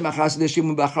 Reuven shemachras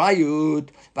l'shimon b'achrayut.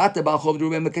 V'ata b'al chov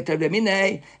Reuven mekatev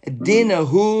leminei.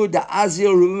 Dinahu da'azi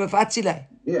Reuven mefatzilei.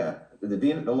 Yeah.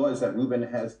 The law is that Reuben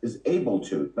is able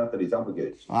to, not that he's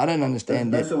obligated. I don't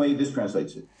understand That's the way this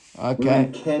translates it. Okay.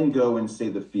 Reuben can go and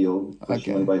save the field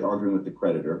by arguing with the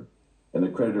creditor, and the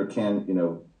creditor can,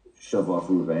 shove off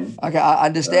Reuben. Okay, I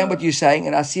understand what you're saying,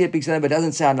 and I see it being said, but it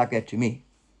doesn't sound like that to me.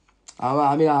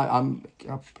 And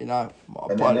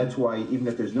that's why, even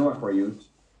if there's no achrayut,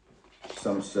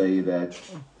 some say that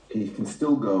he can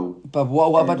still go. But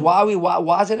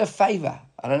why is it a favor?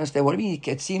 I don't understand. What do you mean?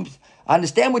 It seems. I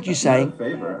understand what you're saying.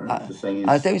 Favor. I understand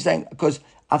what you're saying, because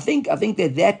I think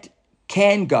that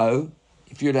can go,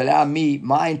 if you'd allow me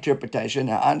my interpretation.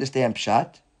 I understand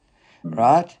Pshat,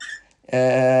 right?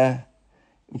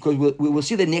 Because we'll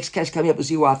see the next case coming up. We'll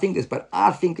see why I think this, but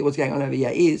I think that what's going on over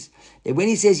here is that when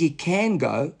he says he can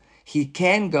go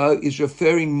is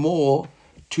referring more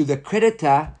to the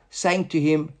creditor saying to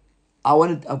him,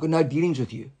 I've got no dealings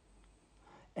with you.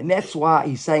 And that's why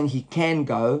he's saying he can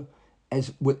go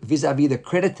as vis-a-vis the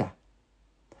creditor.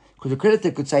 Because the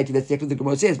creditor could say to that, exactly what the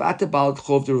Gemara says, and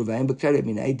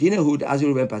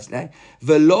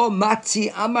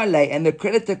the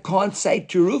creditor can't say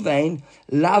to Reuven,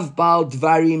 Lav bal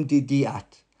dvarim didiat.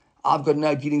 I've got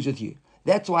no dealings with you.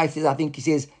 That's why he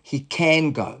says he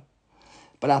can go.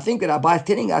 But I think that Abaye is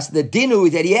telling us the dinu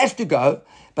is that he has to go.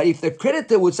 But if the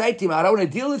creditor would say to him, I don't want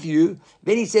to deal with you,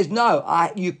 then he says, no,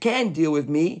 you can deal with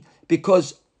me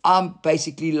because I'm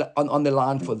basically on the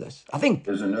line for this. I think.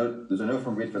 There's a note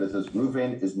from Ritva that says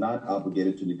Reuven is not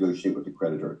obligated to negotiate with the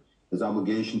creditor. His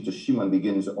obligation to Shimon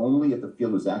begins only if the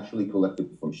field is actually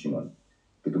collected from Shimon.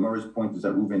 The Gemara's point is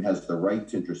that Reuven has the right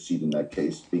to intercede in that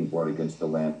case, being brought against the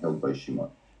land held by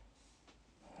Shimon.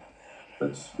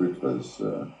 That's Ritva's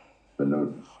the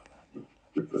note.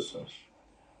 Ritva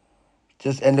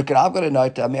says. And look, I've got a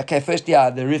note. I mean, okay, first, the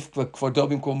Ritva for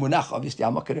Dobim Kol Munach. Obviously,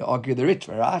 I'm not going to argue the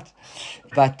Ritva, right?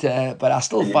 But I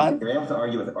still find. You have to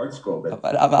argue with the art scroll,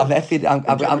 but I'm happy. I'm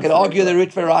going to argue the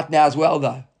Ritva right now as well,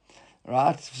 though.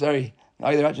 Right? Sorry.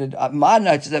 My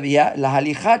note is over here.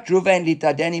 Lahalichat Reuven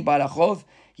litadeni balachov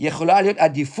yechola liot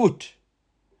adifut.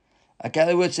 Okay, in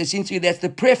other words, it seems to me that's the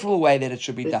preferable way that it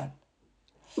should be done.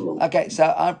 Okay,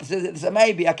 so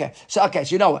maybe So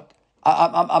you know what?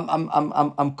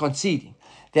 I'm conceding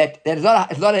that it's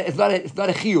not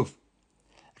a chiyuv.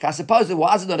 Okay, I suppose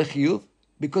why is it not a chiyuv?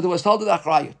 Because it was told to the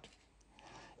achrayut,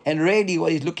 and really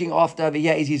what he's looking after over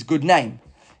here is his good name.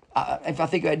 If I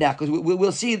think about it now, because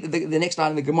we'll see the next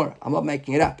line in the Gemara. I'm not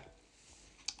making it up.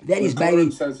 That is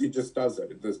maybe says he just does it.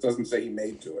 It doesn't say he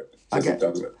made to it. It says he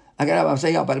does it. Okay, I'm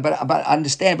saying, but I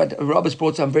understand. But Robert's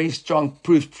brought some very strong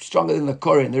proof, stronger than the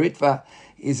Korah. And the Ritva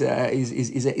is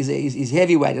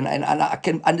heavyweight, and I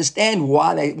can understand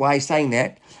why he's saying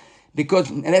that,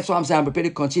 and that's why I'm saying I'm prepared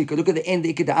to concede. Because look at the end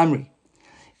of the Iked Amri,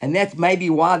 and that's maybe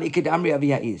why the Iked Amri over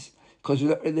here is. Because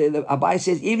the Abai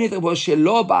says, even if it was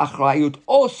Shelo Ba'achrayut,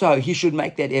 also he should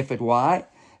make that effort. Why?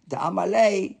 The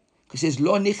Amalei, because it says,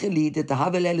 Lo nicheli that the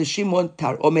Havelel Shimon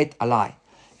taromet alai.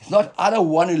 It's not, I don't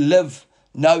want to live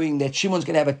knowing that Shimon's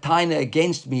going to have a taina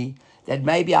against me, that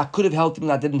maybe I could have helped him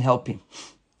and I didn't help him.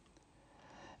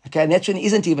 Okay, and that's when it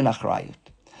isn't even achrayut.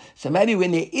 So maybe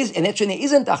when there is, and that's when there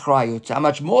isn't achrayut, so how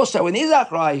much more so when there is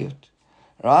achrayut,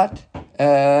 right?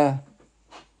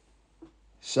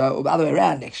 So the other way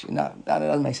around, actually, no, that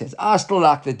doesn't make sense. I still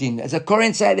like the din. As a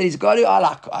Koren say that he's got to, I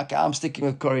like. Okay, I'm sticking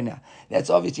with Koren now. That's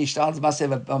obviously Shtans must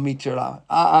have a meter around.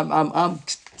 I'm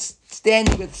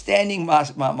standing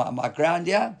my ground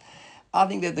here. I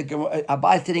think that the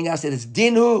Abai is telling us that it's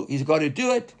dinu, he's got to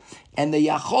do it, and the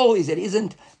yachol is that it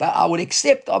isn't. But I would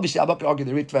accept, obviously, I'm not going to argue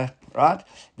the Ritva, right?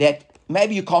 That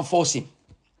maybe you can't force him.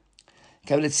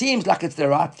 Okay, but it seems like it's the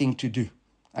right thing to do.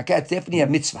 Okay, it's definitely a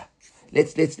mitzvah.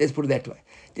 Let's put it that way.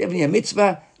 Definitely a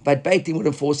mitzvah, but Beit Din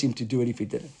wouldn't force him to do it if he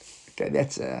didn't. Okay,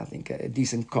 that's I think a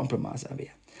decent compromise over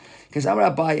here. Because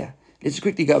Amar Abaya, let's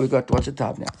quickly go. We've got, what's the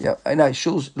time now? Yeah, I know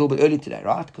Shul's a little bit early today,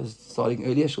 right? Because starting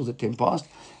earlier, Shul's at 10 past.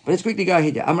 But let's quickly go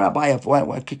ahead here. Amar Abaya,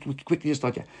 quickly just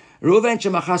start here. Reuven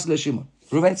shemachas leShimon.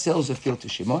 Reuven sells the field to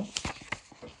Shimon.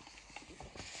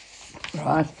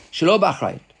 Right? Shelo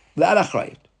b'achrayut. Without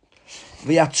achrayut.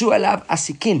 V'yatzu alav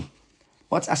asikin.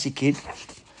 What's asikin?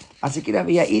 Asikin over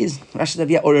here is, Rashi over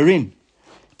here, orarin.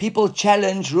 People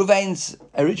challenge Reuven's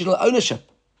original ownership.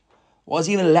 Was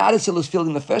he even allowed to sell his field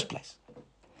in the first place?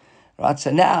 Right,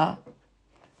 so now,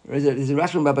 there's a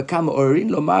Rashi from Baba Kama, orarin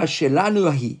lomar shelanu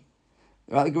ahi.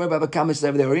 Right, the Gemara Baba Kama says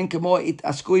over there, orarin kamo it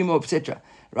askuimo, etc.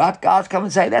 Right, guys come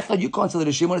and say, that's not, you can't sell it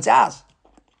to Shimon, it's ours.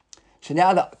 So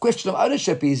now the question of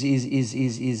ownership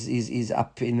is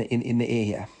up in the air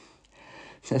here.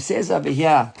 So it says over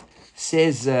here,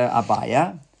 says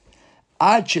Abaya,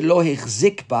 Ad shelo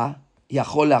hechzik ba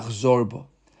yachol lachzor bo.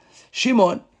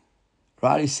 Shimon,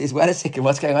 right, he says, wait a second,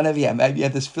 what's going on over here? Maybe you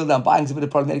have this field I'm buying, it's a bit of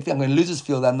a problematic thing. I'm going to lose this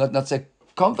field. I'm not so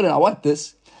confident I want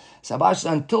this. So Abaya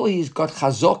says, until he's got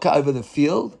chazoka over the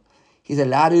field, he's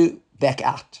allowed to back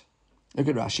out. Look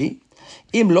at Rashi.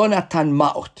 Im lo natan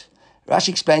ma'ot. Rashi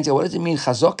explains, what does it mean,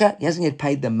 chazoka? He hasn't yet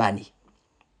paid the money.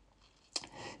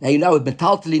 Now, you know, with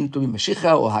metaltalin, to be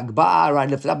Mashiach or Hagbah, right,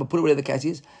 lift it up and put it whatever the case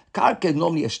is. Karka is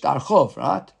normally a shtar chov,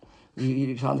 right?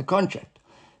 You sign the contract.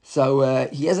 So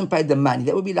he hasn't paid the money.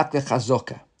 That would be like the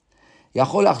chazoka.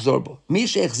 Yachol lachzor bo. Mi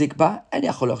she'echzik ba, and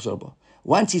yachol lachzor bo.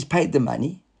 Once he's paid the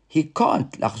money, he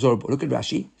can't lachzor bo. Look at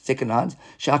Rashi, second line.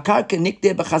 She'akarka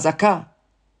nikdeh b'chazaka.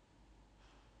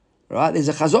 Right, there's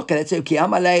a chazoka. Let's say, ki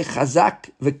amalei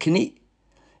chazak v'kni.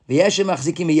 And some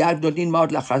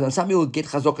people will get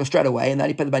chazokah straight away and then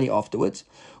you pay the money afterwards.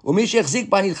 The moment you take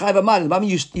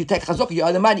chazokah, you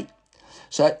owe the money.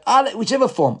 So whichever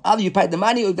form, either you pay the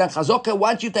money or you've done chazokah.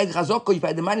 Once you take chazokah, you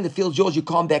pay the money, the field's yours, you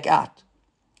can't back out.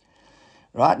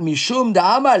 Right? Mishum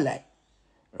da'amalei.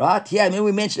 Right? Here, remember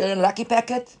we mentioned in a lucky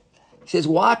packet? He says,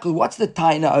 why? Because what's the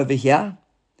taina over here?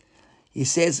 He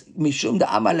says, Mishum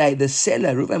da'amalei, the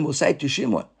seller, Reuven will say to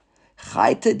Shimon,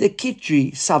 Chayte de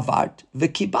kitri savart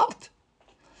v'kibalt.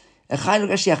 A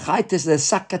chayte is a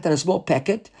sakat and a small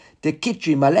packet. The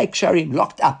kitri, malek sharim,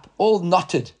 locked up, all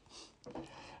knotted.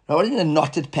 Now, what is a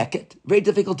knotted packet? Very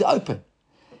difficult to open.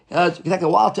 It can take a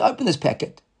while to open this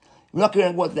packet. We're not going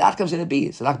to know what the outcome's going to be.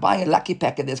 It's like buying a lucky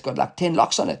packet that's got like 10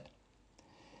 locks on it.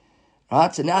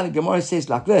 Right? So now the Gemara says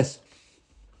like this.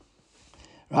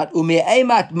 Right?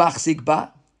 Ume'emat machzik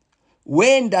ba.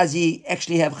 When does he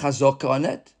actually have chazaka on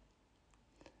it?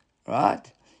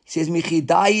 Right? He says,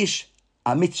 Michidayish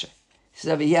amitzre. He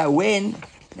says over here, when,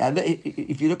 now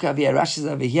if you look over here, Rashi is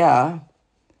over here,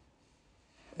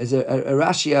 there's a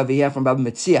Rashi over here from Baba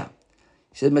Metzia.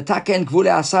 He says, Metaken gvule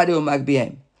asade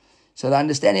u'magbihem. So the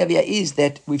understanding over here is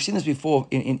that, we've seen this before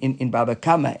in Baba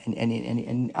Kama and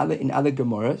in other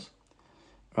Gemaras,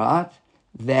 right?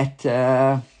 That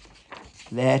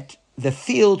the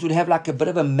field would have like a bit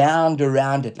of a mound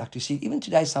around it. Like you see, even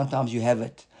today sometimes you have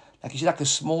it. Like you see like a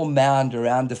small mound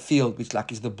around the field, which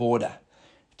like is the border.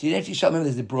 Do you actually remember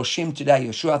there's the Broshim today?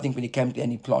 Yeshua, I think, when he came to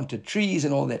and he planted trees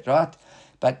and all that, right?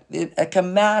 But like a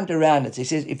mound around it. So he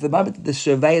says, if the moment the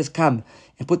surveyors come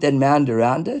and put that mound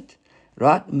around it,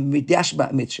 right?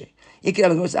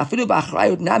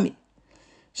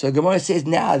 So Gemara says,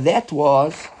 now that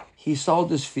was, he sold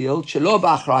this field, shelo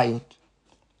b'achrayut.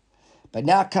 But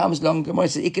now comes along, Gemara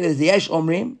says, Yesh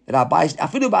omrim, Rabbi,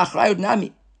 afilu b'achrayut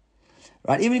nami.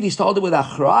 Right? Even if he sold it with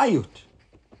achrayut,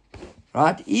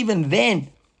 right? Even then,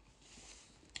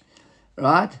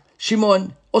 right?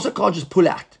 Shimon also can't just pull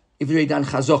out if he's already done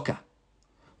chazokah.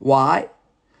 Why?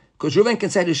 Because Reuven can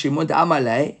say to Shimon,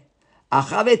 Amalei,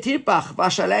 achave tirpach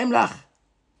v'shalem lach.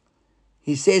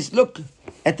 He says, look,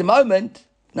 at the moment,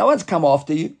 no one's come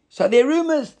after you. So there are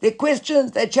rumors, there are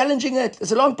questions, they're challenging it.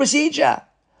 It's a long procedure.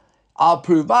 I'll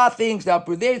prove my things, they'll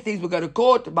prove their things, we'll go to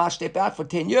court, I might step out for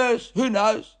 10 years, who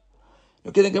knows?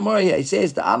 Look at the Gemara here, he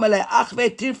says, when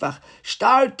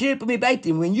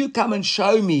you come and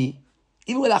show me,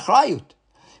 even with achrayut,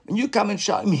 when you come and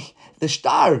show me the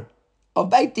star of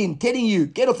Beitin telling you,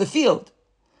 get off the field,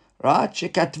 right? He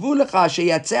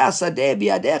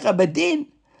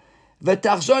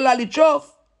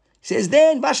says,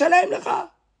 then,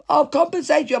 I'll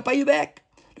compensate you, I'll pay you back.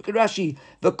 Look at Rashi.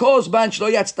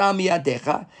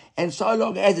 And so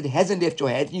long as it hasn't left your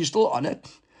hand and you're still on it,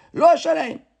 lo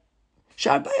shalem.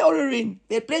 There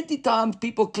are plenty of times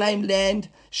people claim land,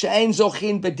 she'ein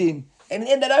zochin bedin. And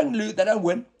then they don't lose, they don't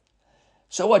win.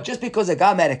 So what, just because a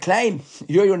guy made a claim,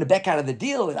 you're on the back out of the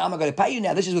deal, and I'm not going to pay you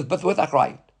now, this is with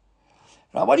achrayut.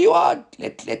 Right, what do you want?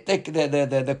 Let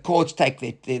the courts take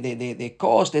their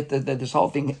course, let this whole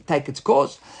thing take its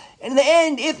course. And in the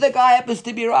end, if the guy happens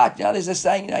to be right, there's a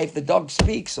saying, if the dog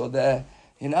speaks or then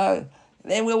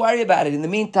we'll worry about it. In the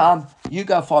meantime, you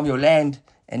go farm your land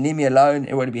and leave me alone.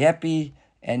 Everybody be happy.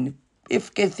 And if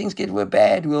things get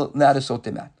bad, we'll know how to sort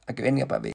them out. Okay, ending up over here.